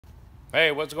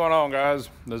Hey, what's going on, guys?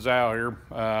 This is Al here.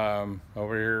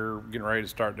 Over here getting ready to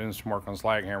start doing some work on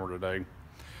SlagHammer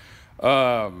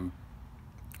today.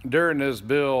 During this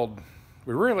build,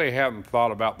 we really haven't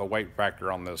thought about the weight factor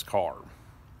on this car.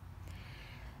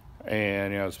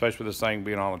 And, especially with this thing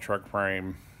being on the truck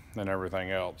frame and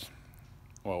everything else.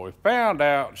 Well, we found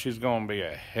out she's going to be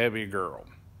a heavy girl.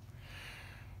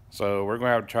 So we're going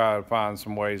to have to try to find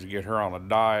some ways to get her on a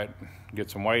diet,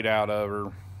 get some weight out of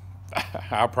her.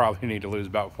 I probably need to lose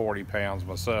about 40 pounds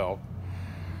myself.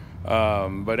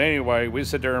 But anyway, we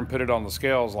sit there and put it on the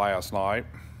scales last night.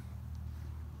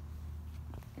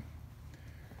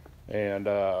 And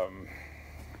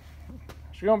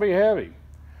she's going to be heavy.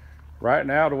 Right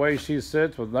now, the way she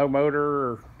sits with no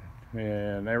motor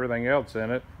and everything else in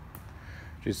it,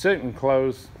 she's sitting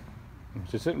close.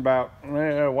 She's sitting about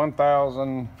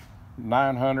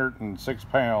 1,906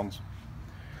 pounds.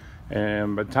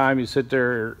 And by the time you sit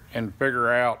there and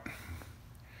figure out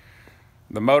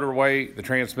the motor weight, the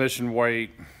transmission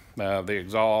weight, the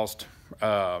exhaust,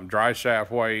 dry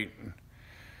shaft weight,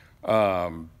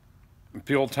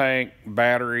 fuel tank,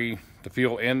 battery, the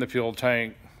fuel in the fuel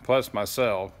tank, plus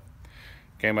myself,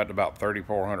 came up to about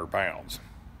 3,400 pounds.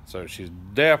 So she's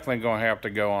definitely going to have to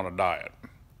go on a diet.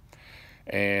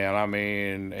 And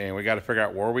we got to figure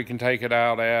out where we can take it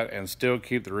out at and still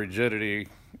keep the rigidity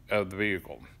of the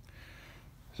vehicle.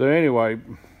 So anyway,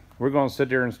 we're going to sit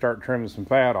there and start trimming some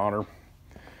fat on her.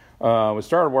 We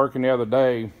started working the other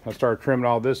day. I started trimming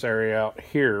all this area out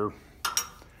here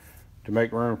to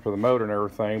make room for the motor and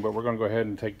everything, but we're going to go ahead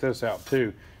and take this out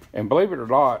too. And believe it or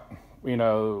not,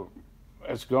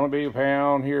 it's going to be a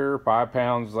pound here, 5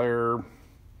 pounds there,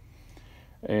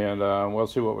 and we'll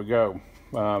see what we go.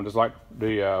 Just like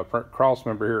the cross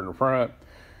member here in the front,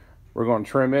 we're going to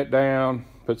trim it down,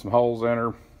 put some holes in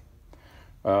her.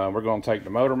 We're going to take the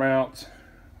motor mounts,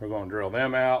 we're going to drill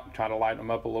them out, try to lighten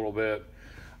them up a little bit.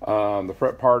 The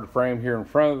front part of the frame here in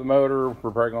front of the motor,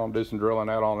 we're probably going to do some drilling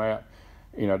out on that.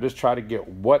 Just try to get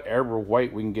whatever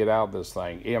weight we can get out of this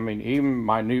thing. Even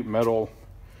minute metal,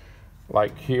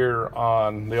 like here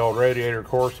on the old radiator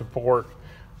core support,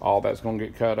 all that's going to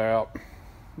get cut out.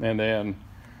 And then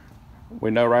we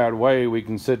know right away we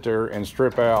can sit there and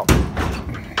strip out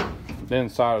the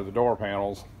inside of the door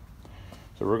panels.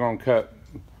 So we're going to cut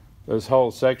this whole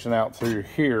section out through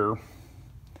here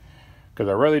because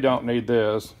I really don't need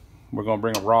this. We're going to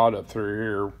bring a rod up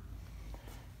through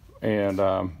here and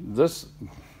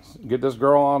get this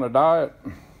girl on a diet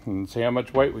and see how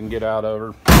much weight we can get out of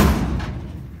her.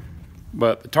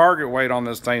 But the target weight on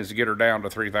this thing is to get her down to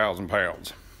 3,000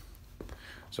 pounds.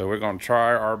 So we're going to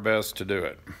try our best to do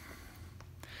it.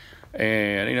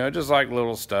 And just like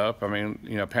little stuff,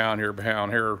 pound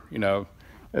here,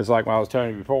 it's like what I was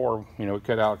telling you before, we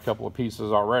cut out a couple of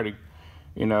pieces already,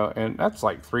 and that's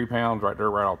like 3 pounds right there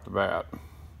right off the bat.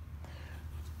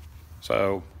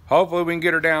 So hopefully we can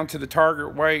get her down to the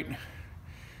target weight,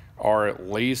 or at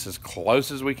least as close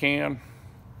as we can.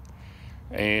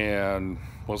 And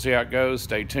we'll see how it goes.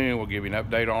 Stay tuned. We'll give you an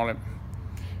update on it,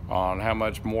 on how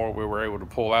much more we were able to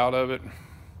pull out of it.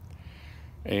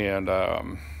 And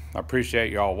I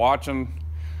appreciate y'all watching.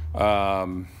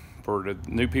 For the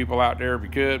new people out there, if you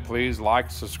could, please like,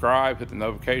 subscribe, hit the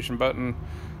notification button.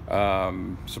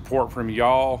 Support from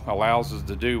y'all allows us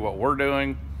to do what we're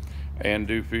doing and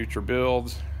do future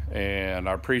builds. And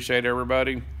I appreciate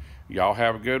everybody. Y'all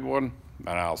have a good one,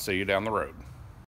 and I'll see you down the road.